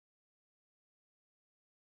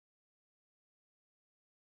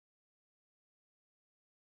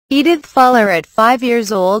Edith Fuller at 5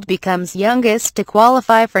 years old becomes youngest to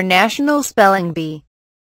qualify for National Spelling Bee.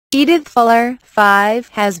 Edith Fuller, 5,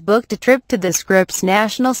 has booked a trip to the Scripps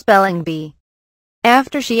National Spelling Bee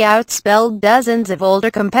after she outspelled dozens of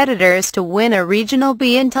older competitors to win a regional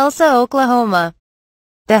bee in Tulsa, Oklahoma.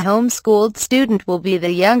 The homeschooled student will be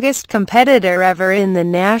the youngest competitor ever in the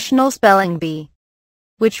National Spelling Bee,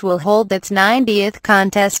 which will hold its 90th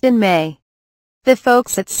contest in May. The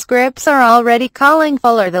folks at Scripps are already calling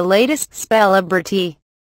Fuller the latest spellebrity.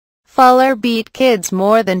 Fuller beat kids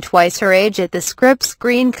more than twice her age at the Scripps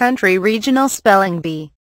Green Country Regional Spelling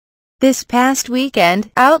Bee this past weekend,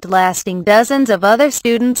 outlasting dozens of other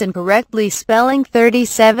students in correctly spelling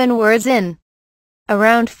 37 words in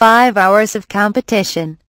around 5 hours of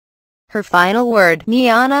competition. Her final word,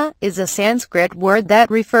 jnana, is a Sanskrit word that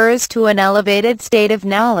refers to an elevated state of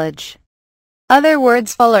knowledge. Other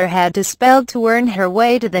words Fuller had to spell to earn her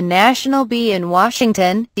way to the National Bee in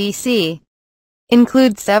Washington, D.C.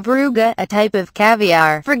 include sevruga, a type of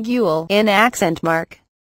caviar, virgule, in accent mark,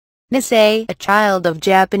 Nisei, a child of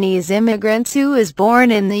Japanese immigrants who is born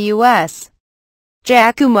in the U.S.,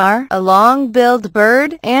 jacamar, a long-billed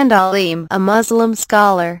bird, and alim, a Muslim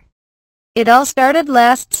scholar. It all started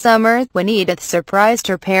last summer when Edith surprised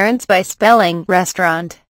her parents by spelling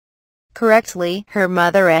restaurant correctly. Her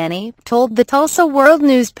mother Annie told the Tulsa World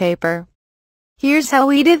newspaper. Here's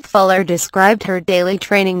how Edith Fuller described her daily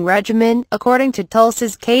training regimen, according to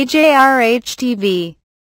Tulsa's KJRH-TV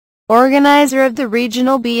organizer of the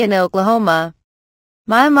regional bee in Oklahoma.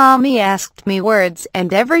 My mommy asked me words,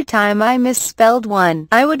 and every time I misspelled one,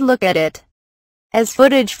 I would look at it. As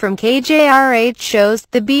footage from KJRH shows,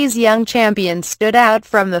 the bee's young champion stood out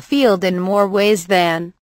from the field in more ways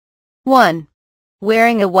than one.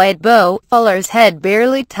 Wearing a white bow, Fuller's head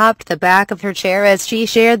barely topped the back of her chair as she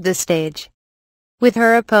shared the stage with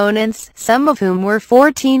her opponents, some of whom were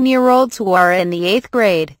 14-year-olds who are in the 8th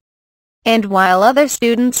grade. And while other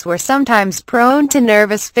students were sometimes prone to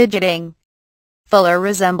nervous fidgeting, Fuller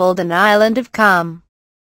resembled an island of calm.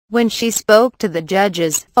 When she spoke to the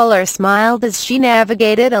judges, Fuller smiled as she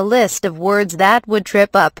navigated a list of words that would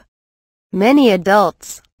trip up many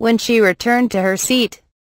adults. When she returned to her seat,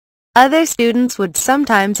 other students would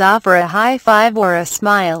sometimes offer a high five or a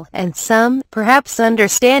smile, and some, perhaps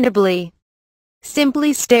understandably,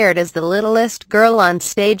 simply stared as the littlest girl on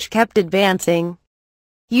stage kept advancing,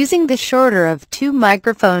 using the shorter of 2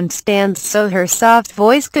 microphone stands so her soft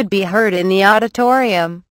voice could be heard in the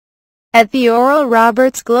auditorium at the Oral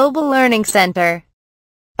Roberts Global Learning Center.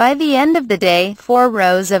 By the end of the day, 4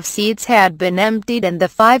 rows of seats had been emptied and the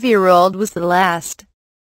 5-year-old was the last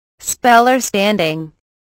speller standing.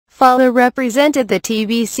 Fuller represented the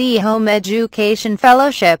TBC Home Education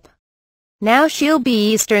Fellowship. Now she'll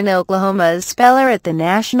be Eastern Oklahoma's speller at the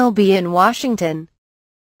National Bee in Washington.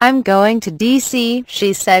 I'm going to D.C.,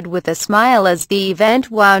 she said with a smile as the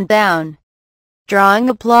event wound down, drawing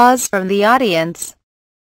applause from the audience.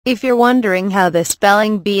 If you're wondering how the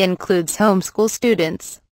spelling bee includes homeschool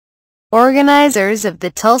students, organizers of the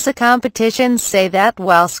Tulsa competition say that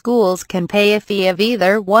while schools can pay a fee of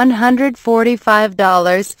either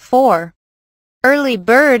 $145 for early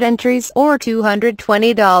bird entries or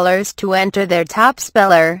 $220 to enter their top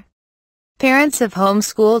speller, parents of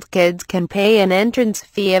homeschooled kids can pay an entrance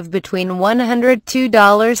fee of between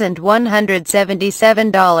 $102 and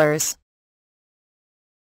 $177.